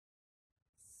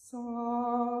This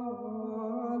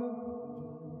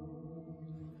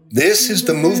is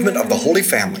the movement of the Holy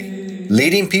Family,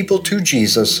 leading people to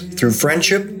Jesus through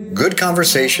friendship, good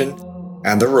conversation,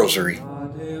 and the Rosary.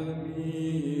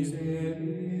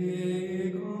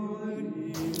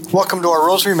 Welcome to our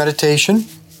Rosary Meditation.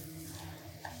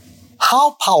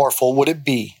 How powerful would it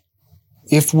be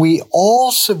if we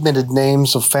all submitted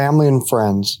names of family and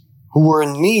friends who were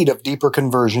in need of deeper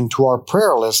conversion to our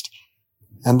prayer list,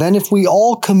 and then if we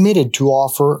all committed to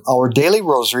offer our daily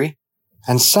rosary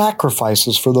and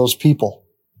sacrifices for those people?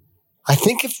 I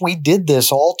think if we did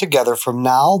this all together from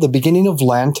now, the beginning of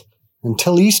Lent,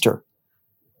 until Easter,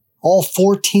 all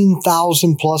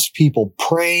 14,000 plus people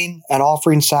praying and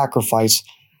offering sacrifice,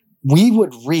 we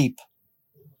would reap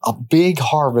a big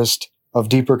harvest of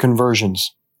deeper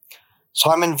conversions. So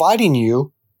I'm inviting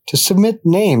you to submit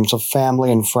names of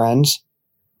family and friends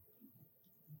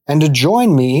and to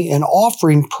join me in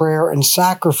offering prayer and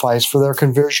sacrifice for their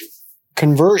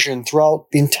conversion throughout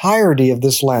the entirety of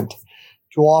this Lent,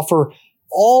 to offer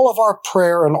all of our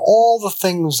prayer and all the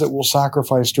things that we'll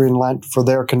sacrifice during Lent for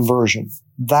their conversion.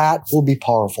 That will be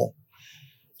powerful.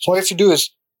 So all you have to do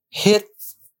is hit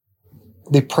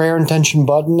the prayer intention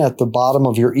button at the bottom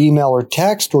of your email or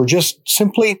text, or just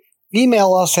simply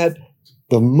email us at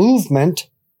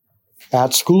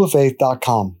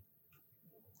themovement@schooloffaith.com.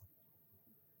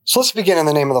 So let's begin in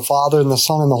the name of the Father, and the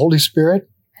Son, and the Holy Spirit.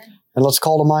 And let's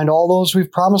call to mind all those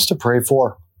we've promised to pray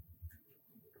for.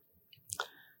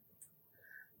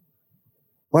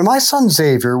 When my son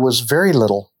Xavier was very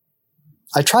little,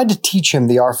 I tried to teach him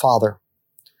the Our Father.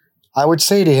 I would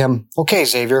say to him, "Okay,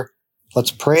 Xavier, let's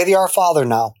pray the Our Father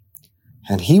now."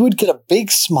 And he would get a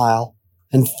big smile,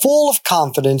 and full of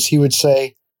confidence he would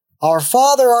say, "Our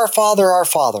Father, our Father, our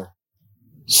Father,"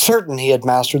 certain he had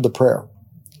mastered the prayer.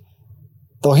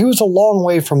 Though he was a long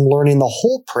way from learning the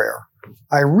whole prayer,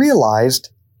 I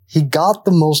realized he got the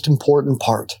most important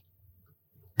part.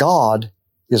 God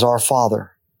is our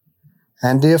Father.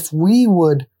 And if we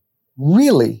would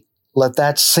really let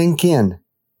that sink in,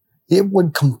 it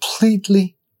would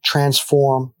completely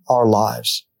transform our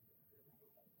lives.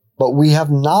 But we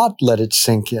have not let it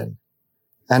sink in,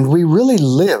 and we really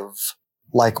live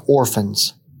like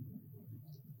orphans.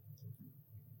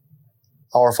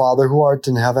 Our Father who art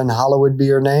in heaven, hallowed be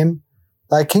your name.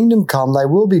 Thy kingdom come, thy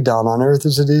will be done on earth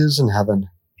as it is in heaven.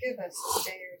 Give us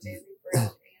today our daily bread,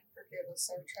 and forgive us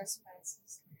our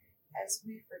trespasses, as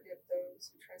we forgive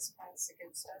those who trespass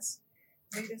against us.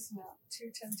 Lead us not into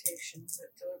temptation,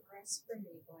 but deliver us from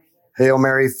evil. Amen. Hail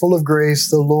Mary, full of grace,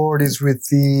 the Lord is with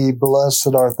thee.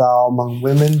 Blessed art thou among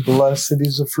women. Blessed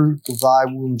is the fruit of thy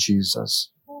womb, Jesus.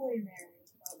 Holy Mary,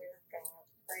 Mother of God,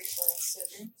 pray for us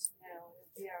sinners, now and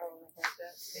at the hour of our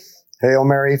death. Amen. Hail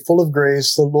Mary, full of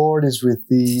grace, the Lord is with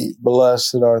thee.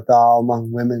 Blessed art thou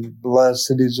among women.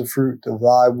 Blessed is the fruit of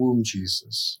thy womb,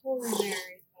 Jesus. Holy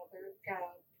Mary, Mother of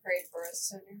God, pray for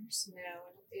us sinners, now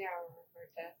and at the hour of our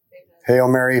death. Amen. Hail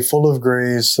Mary, full of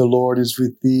grace, the Lord is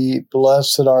with thee.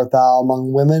 Blessed art thou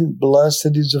among women.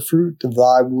 Blessed is the fruit of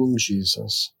thy womb,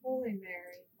 Jesus. Holy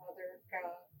Mary, Mother of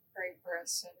God, pray for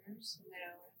us sinners,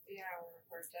 now and at the hour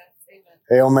of our death. Amen.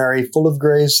 Hail Mary, full of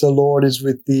grace, the Lord is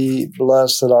with thee.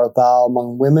 Blessed art thou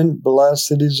among women.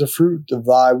 Blessed is the fruit of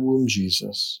thy womb,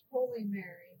 Jesus. Holy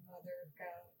Mary, Mother of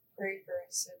God, pray for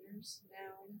us sinners,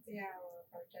 now and at the hour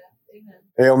of our death. Amen.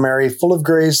 Hail Mary, full of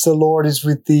grace, the Lord is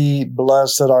with thee.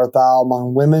 Blessed art thou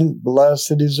among women.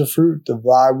 Blessed is the fruit of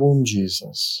thy womb,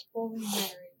 Jesus. Holy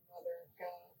Mary, Mother of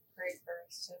God, pray for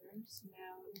us sinners,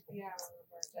 now and at the hour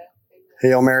of our death. Amen.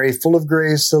 Hail Mary, full of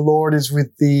grace, the Lord is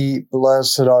with thee.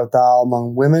 Blessed art thou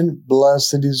among women.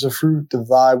 Blessed is the fruit of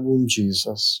thy womb,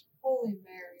 Jesus. Holy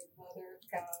Mary, Mother of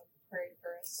God, pray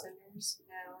for us sinners,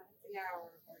 now and at the hour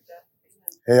of our death.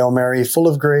 Amen. Hail Mary, full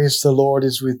of grace, the Lord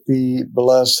is with thee.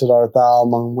 Blessed art thou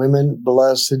among women.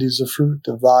 Blessed is the fruit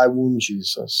of thy womb,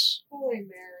 Jesus. Holy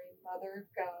Mary, Mother of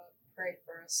God, pray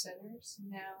for us sinners,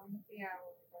 now and at the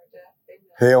hour of our death.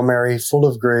 Amen. Hail Mary, full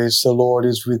of grace, the Lord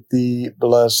is with thee.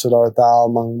 Blessed art thou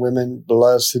among women.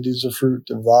 Blessed is the fruit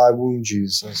of thy womb,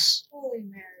 Jesus. Holy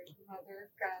Mary, Mother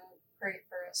of God, pray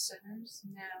for us sinners,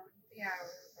 now and at the hour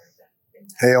of our death. Amen.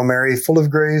 Hail Mary, full of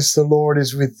grace, the Lord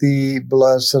is with thee.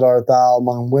 Blessed art thou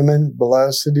among women.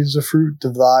 Blessed is the fruit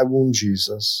of thy womb,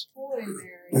 Jesus. Holy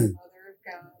Mary, Mother of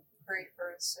God, pray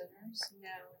for us sinners,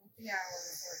 now and at the hour of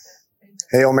our death. Amen.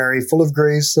 Hail Mary, full of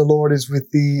grace, the Lord is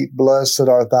with thee. Blessed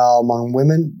art thou among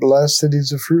women. Blessed is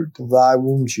the fruit of thy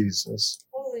womb, Jesus.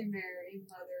 Holy Mary,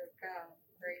 Mother of God,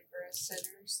 pray for us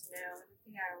sinners, now and at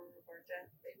the hour of our death.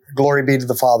 Amen. Glory be to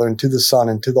the Father, and to the Son,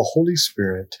 and to the Holy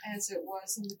Spirit. As it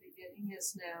was in the beginning,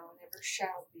 is now, and ever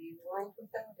shall be, world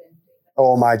without end. Amen.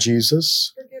 O my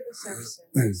Jesus, Forgive us our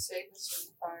sins, save us from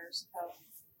the fires of hell.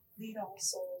 Lead all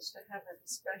souls to heaven,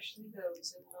 especially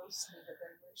those in most need of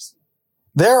thy mercy.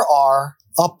 there are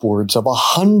upwards of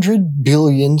 100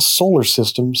 billion solar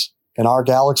systems in our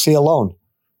galaxy alone,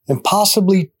 and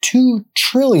possibly 2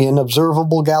 trillion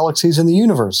observable galaxies in the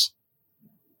universe.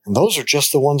 And those are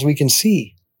just the ones we can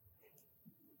see.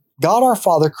 God our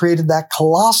Father created that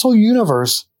colossal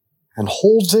universe and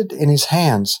holds it in his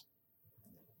hands.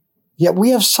 Yet we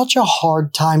have such a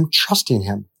hard time trusting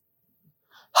him.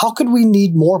 How could we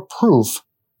need more proof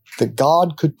that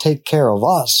God could take care of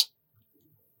us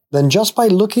than just by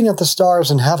looking at the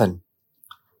stars in heaven?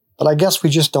 But I guess we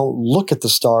just don't look at the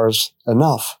stars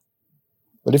enough.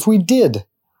 But if we did,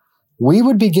 we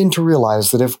would begin to realize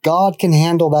that if God can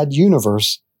handle that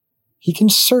universe, he can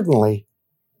certainly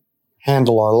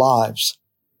handle our lives.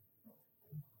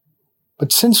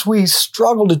 But since we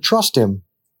struggle to trust him,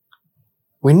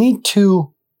 we need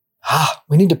to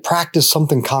practice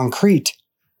something concrete.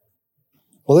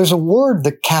 Well, there's a word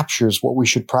that captures what we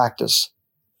should practice.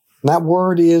 And that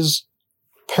word is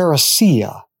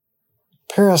parousia.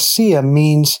 Parousia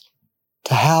means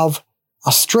to have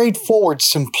a straightforward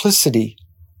simplicity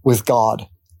with God,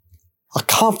 a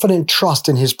confident trust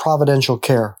in his providential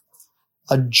care,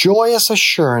 a joyous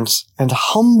assurance and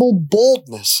humble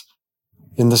boldness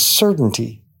in the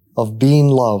certainty of being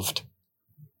loved.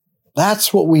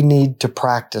 That's what we need to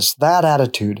practice, that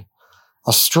attitude,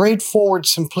 a straightforward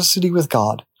simplicity with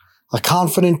God, a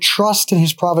confident trust in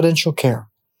his providential care,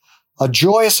 a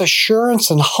joyous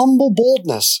assurance and humble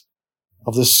boldness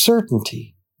of the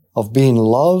certainty of being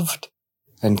loved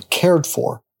and cared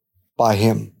for by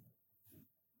him.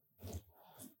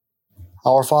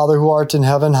 Our Father who art in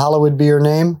heaven, hallowed be your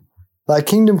name. Thy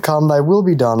kingdom come, thy will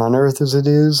be done on earth as it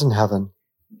is in heaven.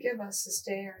 Give us this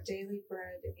day our daily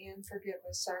bread, and forgive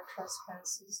us our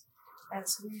trespasses,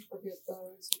 as we forgive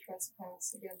those who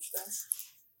trespass against us.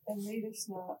 And lead us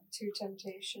not into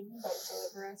temptation, but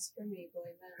deliver us from evil.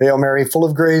 Amen. Hail Mary, full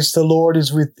of grace, the Lord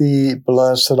is with thee.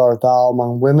 Blessed art thou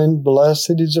among women.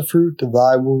 Blessed is the fruit of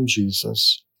thy womb,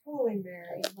 Jesus. Holy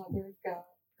Mary, Mother of God,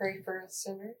 pray for us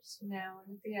sinners, now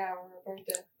and at the hour of our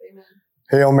death. Amen.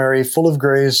 Hail Mary, full of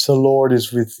grace, the Lord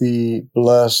is with thee.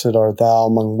 Blessed art thou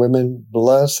among women.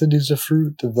 Blessed is the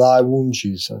fruit of thy womb,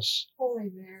 Jesus.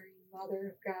 Holy Mary, Mother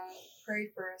of God, pray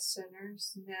for us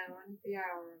sinners, now and at the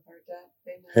hour of our death.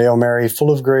 Amen. Hail Mary,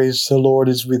 full of grace, the Lord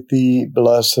is with thee.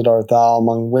 Blessed art thou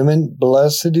among women.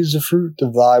 Blessed is the fruit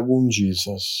of thy womb,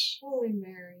 Jesus. Holy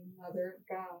Mary, Mother of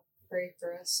God, pray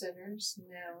for us sinners,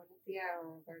 now and at the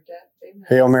hour of our death. Amen.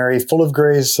 Hail Mary, full of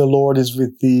grace, the Lord is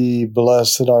with thee.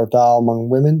 Blessed art thou among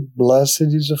women.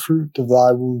 Blessed is the fruit of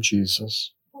thy womb,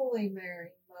 Jesus. Holy Mary,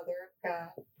 Mother of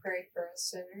God, pray for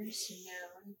us sinners,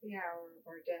 now and at the hour of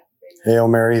our death. Amen. Hail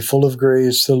Mary, full of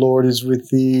grace, the Lord is with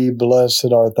thee.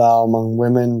 Blessed art thou among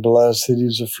women. Blessed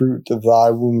is the fruit of thy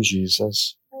womb,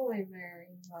 Jesus. Holy Mary,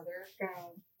 Mother of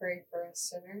God, pray for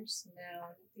us sinners, now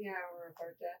and at the hour of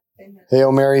our death. Amen.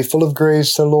 Hail Mary, full of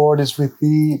grace, the Lord is with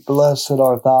thee. Blessed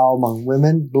art thou among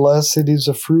women. Blessed is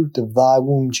the fruit of thy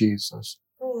womb, Jesus.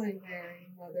 Holy Mary,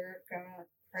 Mother of God,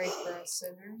 pray for us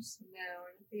sinners, now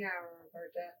and at the hour of our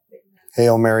death. Amen.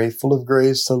 Hail Mary, full of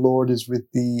grace, the Lord is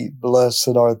with thee.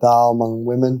 Blessed art thou among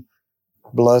women.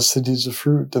 Blessed is the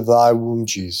fruit of thy womb,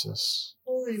 Jesus.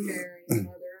 Holy Mary,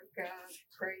 Mother of God,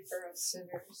 pray for us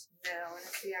sinners, now and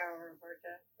at the hour of our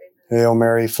death. Amen. Hail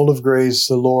Mary, full of grace,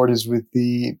 the Lord is with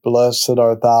thee. Blessed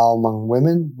art thou among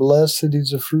women. Blessed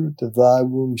is the fruit of thy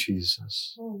womb,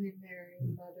 Jesus. Holy Mary,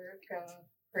 Mother of God,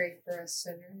 pray for us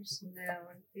sinners, now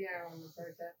and at the hour of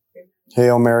our death. Amen.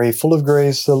 Hail Mary, full of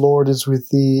grace, the Lord is with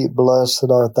thee.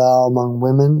 Blessed art thou among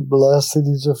women. Blessed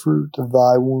is the fruit of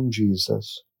thy womb,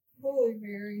 Jesus. Holy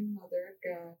Mary, Mother of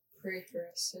God, pray for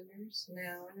us sinners,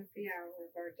 now and at the hour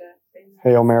of our death. Amen.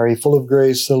 Hail Mary, full of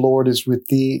grace, the Lord is with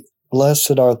thee.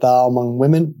 Blessed art thou among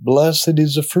women. Blessed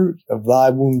is the fruit of thy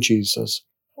womb, Jesus.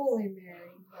 Holy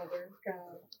Mary, Mother of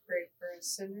God, pray for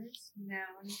us sinners, now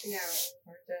and at the hour of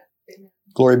our death. Amen.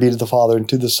 Glory be to the Father, and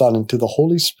to the Son, and to the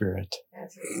Holy Spirit.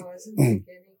 As it was in the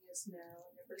beginning, is now,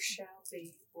 and ever shall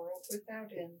be, world without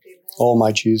end. Amen. O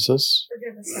my Jesus,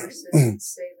 Forgive us our sins,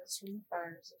 save us from the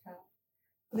fires of hell.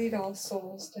 Lead all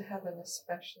souls to heaven,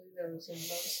 especially those in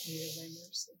most need of thy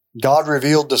mercy. God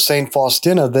revealed to Saint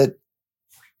Faustina that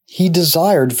he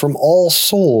desired from all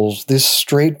souls this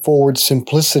straightforward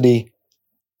simplicity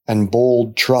and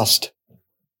bold trust.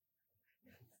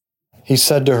 He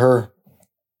said to her,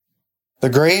 "The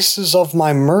graces of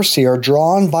my mercy are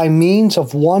drawn by means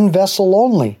of one vessel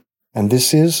only, and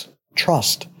this is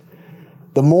trust.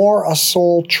 The more a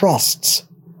soul trusts,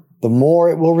 the more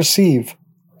it will receive.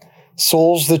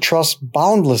 Souls that trust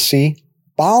boundlessly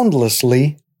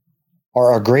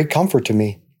are a great comfort to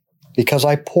me, because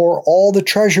I pour all the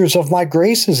treasures of my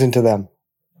graces into them.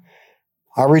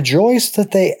 I rejoice that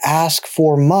they ask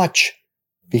for much,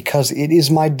 because it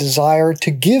is my desire to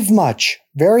give much,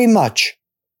 very much.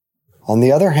 On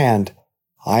the other hand,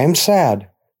 I am sad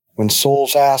when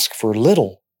souls ask for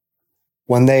little,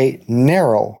 when they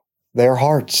narrow their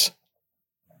hearts.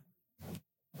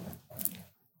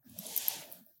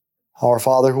 Our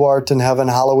Father who art in heaven,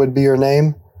 hallowed be your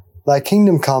name. Thy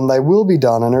kingdom come, thy will be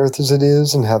done on earth as it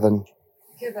is in heaven.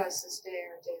 Give us this day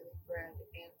our daily bread,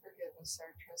 and forgive us our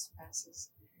trespasses,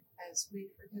 as we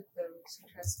forgive those who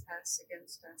trespass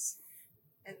against us.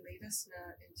 And lead us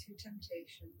not into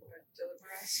temptation, but deliver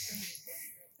us from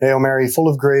evil. Hail Mary, full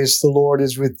of grace, the Lord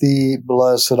is with thee.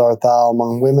 Blessed art thou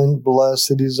among women.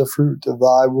 Blessed is the fruit of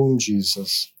thy womb,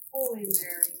 Jesus. Holy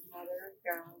Mary, Mother of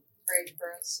God, pray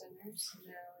for us sinners,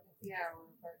 now and at the hour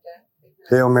of our death. Amen.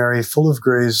 Hail Mary, full of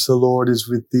grace, the Lord is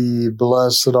with thee.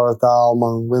 Blessed art thou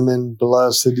among women.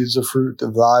 Blessed is the fruit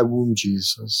of thy womb,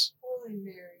 Jesus. Holy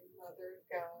Mary, Mother of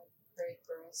God, pray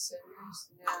for us sinners,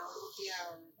 now and at the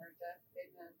hour of our death.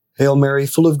 Amen. Hail Mary,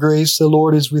 full of grace, the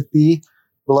Lord is with thee.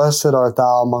 Blessed art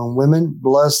thou among women.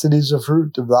 Blessed is the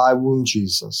fruit of thy womb,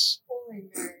 Jesus. Holy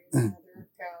Mary, Mother of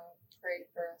God, pray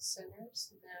for us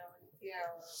sinners, now and at the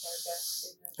hour of our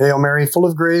death. Amen. Hail Mary, full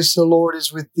of grace, the Lord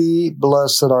is with thee.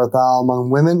 Blessed art thou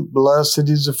among women. Blessed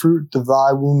is the fruit of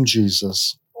thy womb,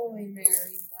 Jesus. Holy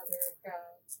Mary, Mother of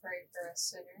God, pray for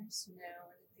us sinners, now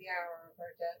and at the hour of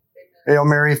our death. Amen. Hail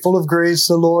Mary, full of grace,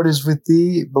 the Lord is with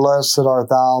thee. Blessed art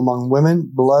thou among women.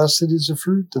 Blessed is the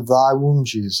fruit of thy womb,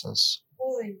 Jesus.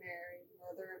 Holy Mary,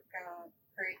 Mother of God,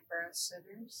 pray for us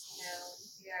sinners, now and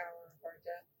at the hour of our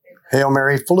death. Amen. Hail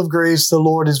Mary, full of grace, the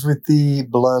Lord is with thee.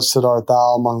 Blessed art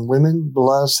thou among women.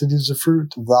 Blessed is the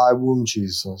fruit of thy womb,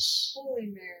 Jesus. Holy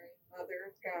Mary, Mother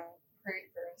of God, pray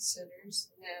for us sinners,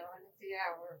 now and at the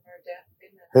hour of our death.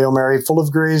 Amen. Hail Mary, full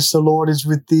of grace, the Lord is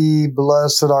with thee.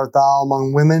 Blessed art thou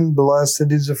among women.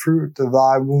 Blessed is the fruit of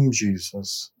thy womb,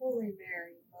 Jesus. Holy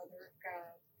Mary, Mother of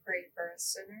God, pray for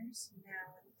us sinners,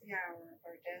 now and at the hour of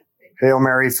our death. Amen. Hail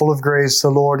Mary, full of grace, the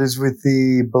Lord is with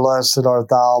thee. Blessed art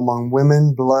thou among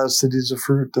women. Blessed is the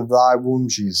fruit of thy womb,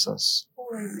 Jesus.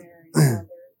 Holy Mary,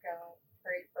 Mother of God,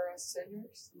 pray for us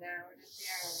sinners, now and at the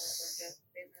hour of our death.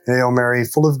 Amen. Hail Mary,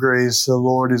 full of grace, the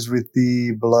Lord is with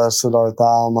thee. Blessed art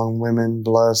thou among women.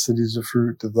 Blessed is the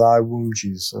fruit of thy womb,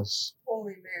 Jesus.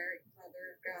 Holy Mary, Mother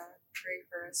of God, pray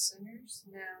for us sinners,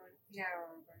 now and at the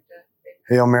hour of our death. Amen.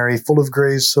 Hail Mary, full of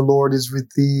grace, the Lord is with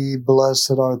thee.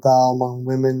 Blessed art thou among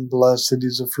women. Blessed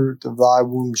is the fruit of thy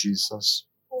womb, Jesus.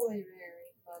 Holy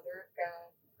Mary, Mother of God,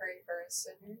 pray for us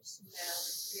sinners, now and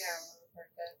at the hour of our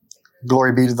death. Amen.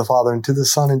 Glory be to the Father, and to the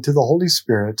Son, and to the Holy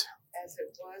Spirit. As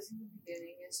it was in the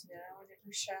beginning, is now, and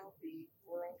ever shall be,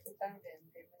 world without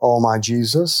end. Amen. O my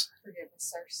Jesus, Forgive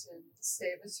us our sins,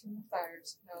 save us from the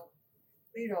fires of hell.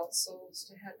 Lead all souls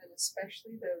to heaven,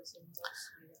 especially those in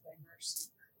most need of thy mercy.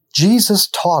 Jesus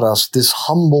taught us this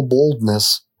humble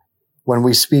boldness when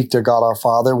we speak to God our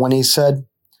Father, when he said,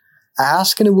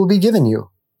 "Ask and it will be given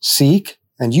you. Seek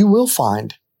and you will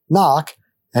find. Knock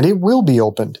and it will be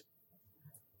opened."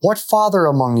 What father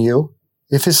among you,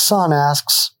 if his son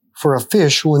asks for a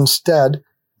fish, will instead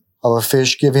of a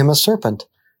fish give him a serpent?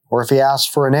 Or if he asks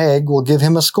for an egg, will give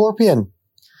him a scorpion?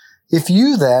 If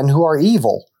you then, who are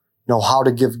evil, know how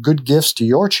to give good gifts to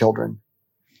your children,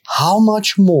 how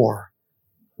much more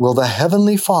will the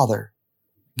Heavenly Father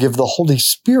give the Holy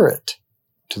Spirit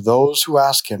to those who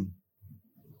ask him?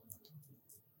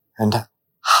 And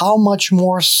how much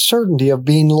more certainty of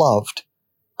being loved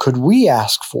could we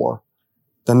ask for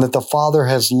than that the Father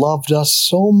has loved us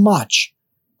so much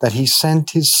that he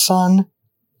sent his Son,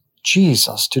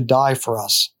 Jesus, to die for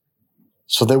us,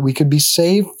 so that we could be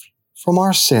saved from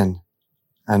our sin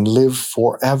and live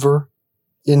forever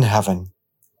in heaven.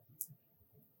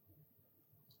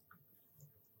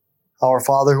 Our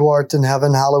Father who art in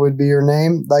heaven, hallowed be your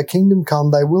name. Thy kingdom come,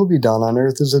 thy will be done on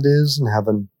earth as it is in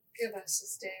heaven. Give us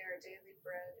this day our daily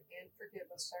bread, and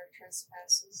forgive us our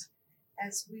trespasses,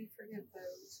 as we forgive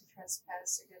those who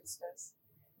trespass against us.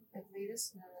 And lead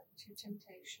us not into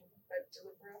temptation, but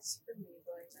deliver us from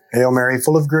evil. Amen. Hail Mary,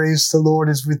 full of grace, the Lord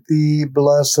is with thee.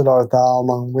 Blessed art thou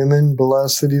among women.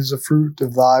 Blessed is the fruit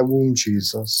of thy womb,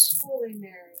 Jesus. Holy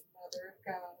Mary, Mother of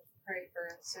God, pray for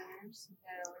us sinners,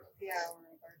 now and at the hour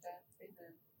of our death.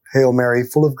 Amen. Hail Mary,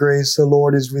 full of grace, the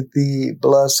Lord is with thee.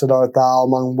 Blessed art thou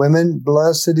among women.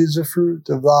 Blessed is the fruit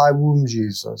of thy womb,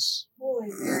 Jesus. Holy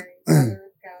Mary,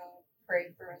 Mother of God,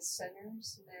 pray for us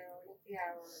sinners, now and at the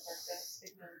hour of our death.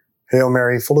 Amen. Hail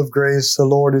Mary, full of grace, the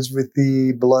Lord is with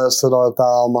thee. Blessed art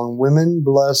thou among women.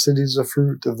 Blessed is the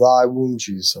fruit of thy womb,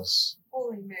 Jesus.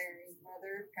 Holy Mary,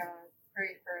 Mother of God,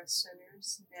 pray for us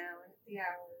sinners, now and at the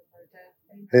hour of our death.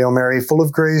 Amen. Hail Mary, full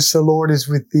of grace, the Lord is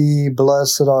with thee.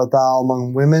 Blessed art thou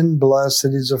among women. Blessed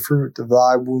is the fruit of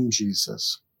thy womb,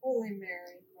 Jesus. Holy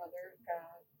Mary, Mother of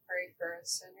God, pray for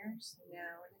us sinners,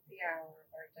 now and at the hour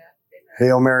of our death. Amen.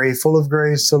 Hail Mary, full of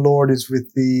grace, the Lord is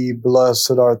with thee.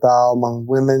 Blessed art thou among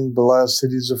women. Blessed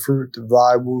is the fruit of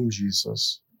thy womb,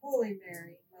 Jesus. Holy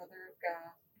Mary, Mother of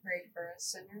God, pray for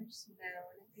us sinners, now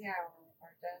and at the hour of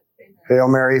our death. Amen. Hail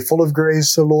Mary, full of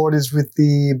grace, the Lord is with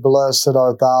thee. Blessed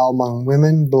art thou among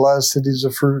women. Blessed is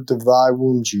the fruit of thy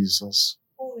womb, Jesus.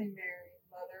 Holy Mary,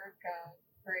 Mother of God,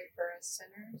 pray for us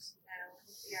sinners, now and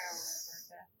at the hour of our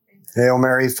death. Amen. Hail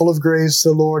Mary, full of grace,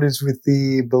 the Lord is with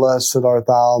thee. Blessed art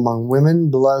thou among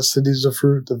women. Blessed is the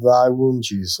fruit of thy womb,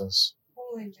 Jesus.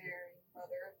 Holy Mary,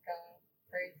 Mother of God,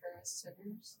 pray for us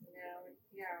sinners, now and at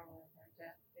the hour of our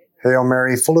death. Amen. Hail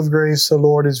Mary, full of grace, the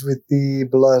Lord is with thee.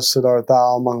 Blessed art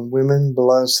thou among women.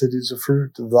 Blessed is the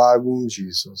fruit of thy womb,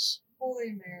 Jesus.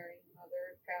 Holy Mary, Mother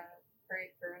of God,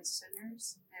 pray for us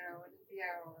sinners, now and at the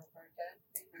hour of our death.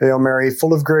 Amen. Hail Mary,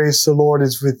 full of grace, the Lord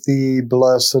is with thee.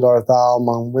 Blessed art thou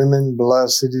among women.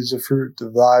 Blessed is the fruit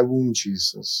of thy womb,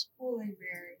 Jesus. Holy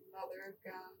Mary, Mother of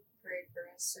God, pray for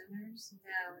us sinners,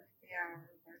 now and at the hour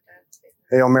of our death.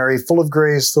 Amen. Hail Mary, full of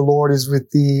grace, the Lord is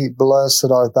with thee. Blessed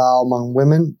art thou among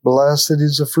women. Blessed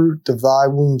is the fruit of thy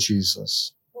womb,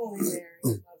 Jesus. Holy Mary,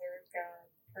 Mother of God,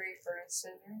 pray for us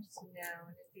sinners, now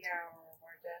and at the hour of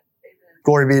our death. Amen.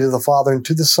 Glory be to the Father, and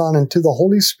to the Son, and to the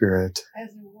Holy Spirit.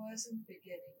 As it was in the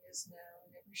beginning, is now,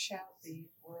 and ever shall be,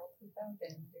 world without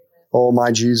end. Amen. O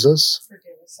my Jesus,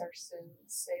 Forgive us our sins,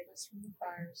 save us from the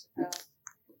fires of hell.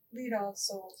 Lead all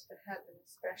souls to heaven,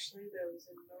 especially those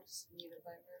in most need of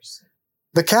thy mercy.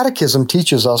 the Catechism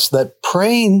teaches us that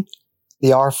praying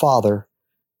the Our Father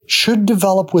should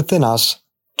develop within us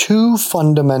two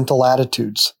fundamental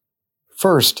attitudes.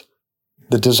 First,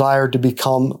 the desire to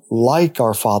become like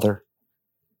our Father.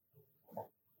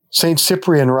 St.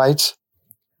 Cyprian writes,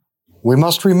 "We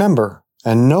must remember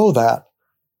and know that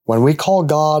when we call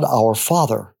God our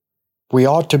Father, we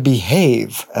ought to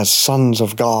behave as sons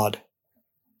of God.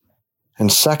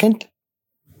 And second,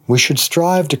 we should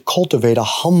strive to cultivate a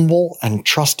humble and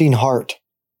trusting heart."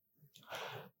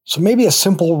 So maybe a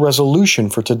simple resolution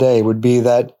for today would be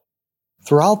that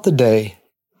throughout the day,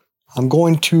 I'm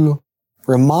going to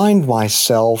remind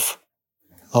myself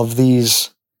of these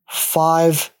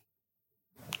 5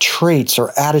 traits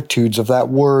or attitudes of that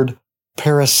word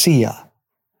parousia,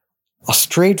 a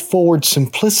straightforward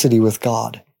simplicity with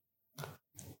God,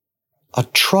 a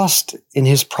trust in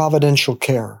His providential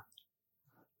care,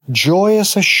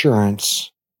 joyous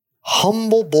assurance,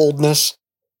 humble boldness,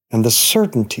 and the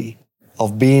certainty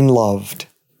of being loved.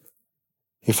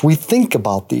 If we think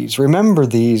about these, remember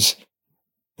these,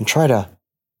 and try to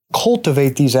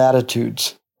cultivate these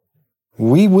attitudes,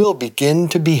 we will begin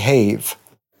to behave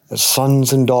as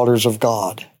sons and daughters of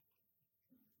God.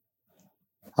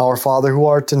 Our Father who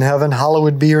art in heaven,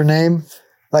 hallowed be your name.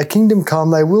 Thy kingdom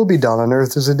come, thy will be done on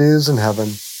earth as it is in heaven.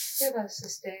 Give us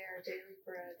this day our daily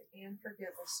bread, and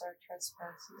forgive us our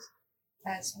trespasses,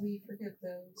 as we forgive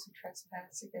those who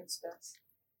trespass against us.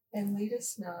 And lead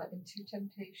us not into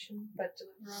temptation, but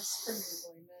deliver us from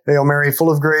evil. Amen. Hail Mary, full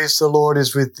of grace, the Lord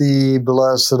is with thee.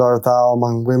 Blessed art thou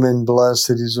among women.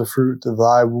 Blessed is the fruit of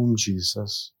thy womb,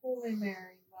 Jesus. Holy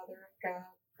Mary, Mother of God,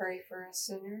 pray for us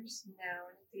sinners, now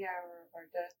and at the hour of our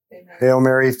death. Amen. Hail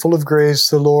Mary, full of grace,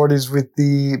 the Lord is with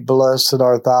thee. Blessed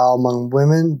art thou among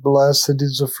women. Blessed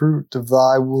is the fruit of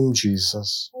thy womb,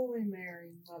 Jesus. Holy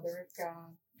Mary, Mother of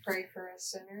God, pray for us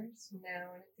sinners,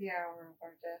 now and at the hour of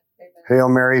our death. Amen. Hail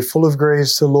Mary, full of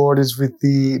grace, the Lord is with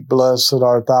thee. Blessed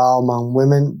art thou among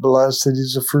women. Blessed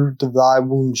is the fruit of thy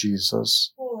womb,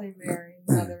 Jesus. Holy Mary,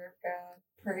 Mother of God,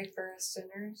 pray for us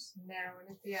sinners, now and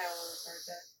at the hour of our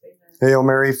death. Amen. Hail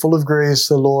Mary, full of grace,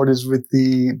 the Lord is with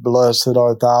thee. Blessed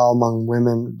art thou among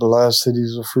women. Blessed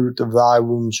is the fruit of thy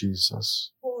womb,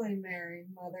 Jesus. Holy Mary,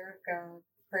 Mother of God,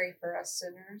 pray for us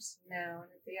sinners, now and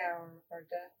at the hour of our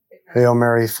death. Amen. Hail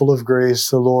Mary, full of grace,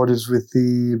 the Lord is with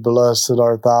thee. Blessed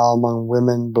art thou among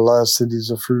women. Blessed is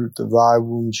the fruit of thy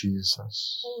womb,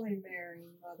 Jesus. Holy Mary,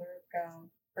 Mother of God,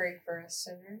 pray for us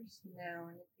sinners, now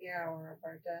and at the hour of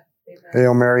our death. Amen.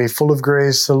 Hail Mary, full of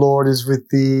grace, the Lord is with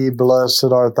thee. Blessed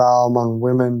art thou among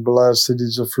women. Blessed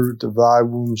is the fruit of thy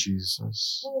womb,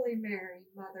 Jesus. Holy Mary,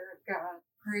 Mother of God,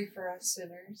 pray for us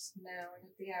sinners, now and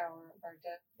at the hour of our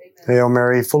death. Amen. Hail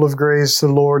Mary, full of grace, the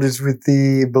Lord is with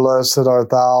thee. Blessed art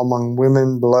thou among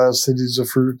women. Blessed is the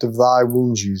fruit of thy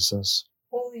womb, Jesus.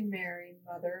 Holy Mary,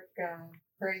 Mother of God,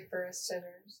 pray for us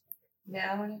sinners,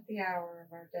 now and at the hour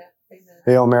of our death. Amen.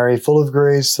 Hail Mary, full of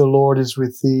grace, the Lord is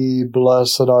with thee.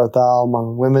 Blessed art thou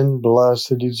among women.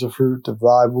 Blessed is the fruit of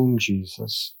thy womb,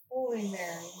 Jesus. Holy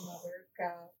Mary, Mother of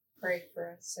God, pray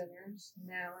for us sinners,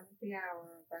 now and at the hour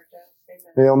of our death.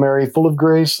 Amen. Hail Mary, full of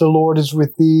grace, the Lord is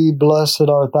with thee. Blessed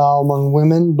art thou among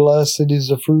women. Blessed is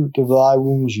the fruit of thy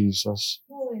womb, Jesus.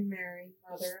 Holy Mary,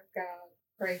 Mother of God,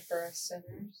 pray for us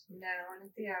sinners, now and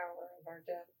at the hour of our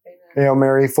death. Amen. Hail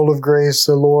Mary, full of grace,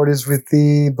 the Lord is with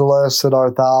thee. Blessed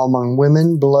art thou among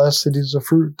women. Blessed is the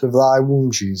fruit of thy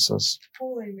womb, Jesus.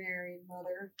 Holy Mary,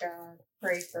 Mother of God,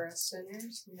 pray for us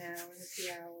sinners, now and at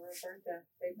the hour of our death.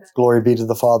 Amen. Glory be to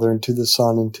the Father, and to the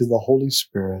Son, and to the Holy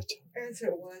Spirit. As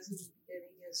it was in the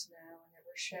beginning, is now, and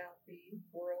ever shall be,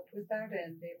 world without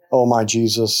end. Amen. O my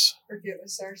Jesus, Forgive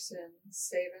us our sins,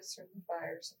 save us from the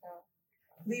fires of hell.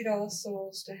 Lead all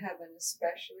souls to heaven,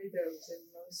 especially those in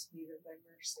most need of thy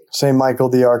mercy. Saint Michael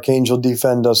the Archangel,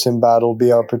 defend us in battle,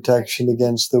 be our protection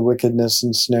against the wickedness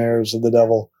and snares of the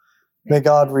devil. May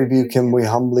God rebuke him, we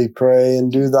humbly pray,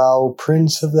 and do thou,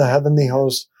 Prince of the heavenly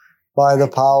host, by the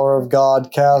power of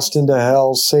God, cast into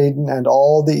hell Satan and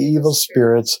all the evil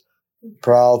spirits,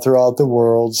 prowl throughout the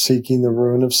world, seeking the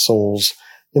ruin of souls.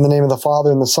 In the name of the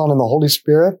Father, and the Son, and the Holy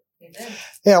Spirit. Amen.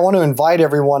 Hey, I want to invite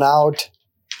everyone out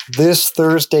this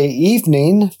Thursday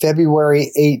evening,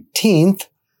 February 18th,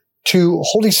 to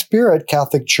Holy Spirit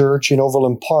Catholic Church in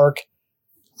Overland Park.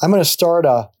 I'm going to start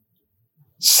a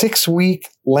 6-week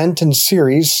Lenten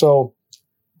series. So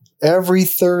every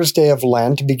Thursday of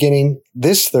Lent, beginning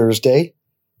this Thursday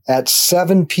at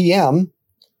 7 p.m.,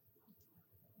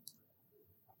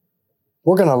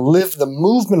 we're going to live the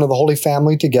movement of the Holy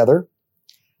Family together.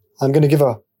 I'm going to give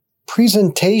a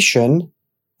presentation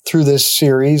through this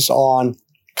series on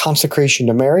consecration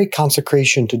to Mary,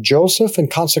 consecration to Joseph,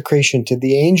 and consecration to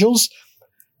the angels,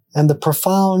 and the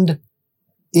profound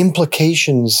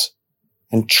implications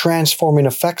and transforming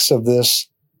effects of this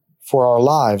for our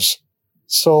lives.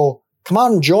 So come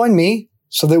out and join me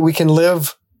so that we can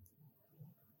live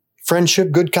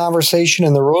friendship, good conversation,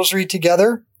 and the rosary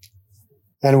together.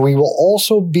 And we will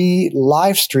also be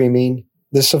live streaming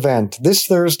this event this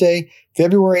Thursday,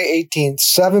 February 18th,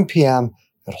 7 p.m.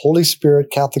 at Holy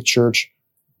Spirit Catholic Church.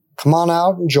 Come on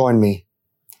out and join me.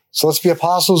 So let's be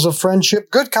apostles of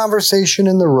friendship, good conversation,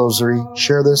 and the rosary.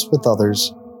 Share this with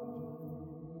others.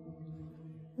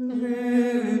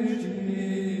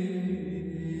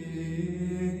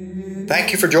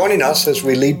 Thank you for joining us as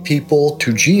we lead people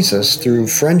to Jesus through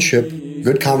friendship,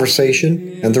 good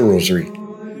conversation, and the rosary.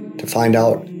 To find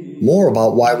out more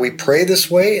about why we pray this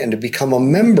way and to become a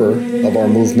member of our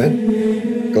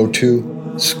movement, go to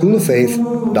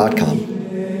schooloffaith.com.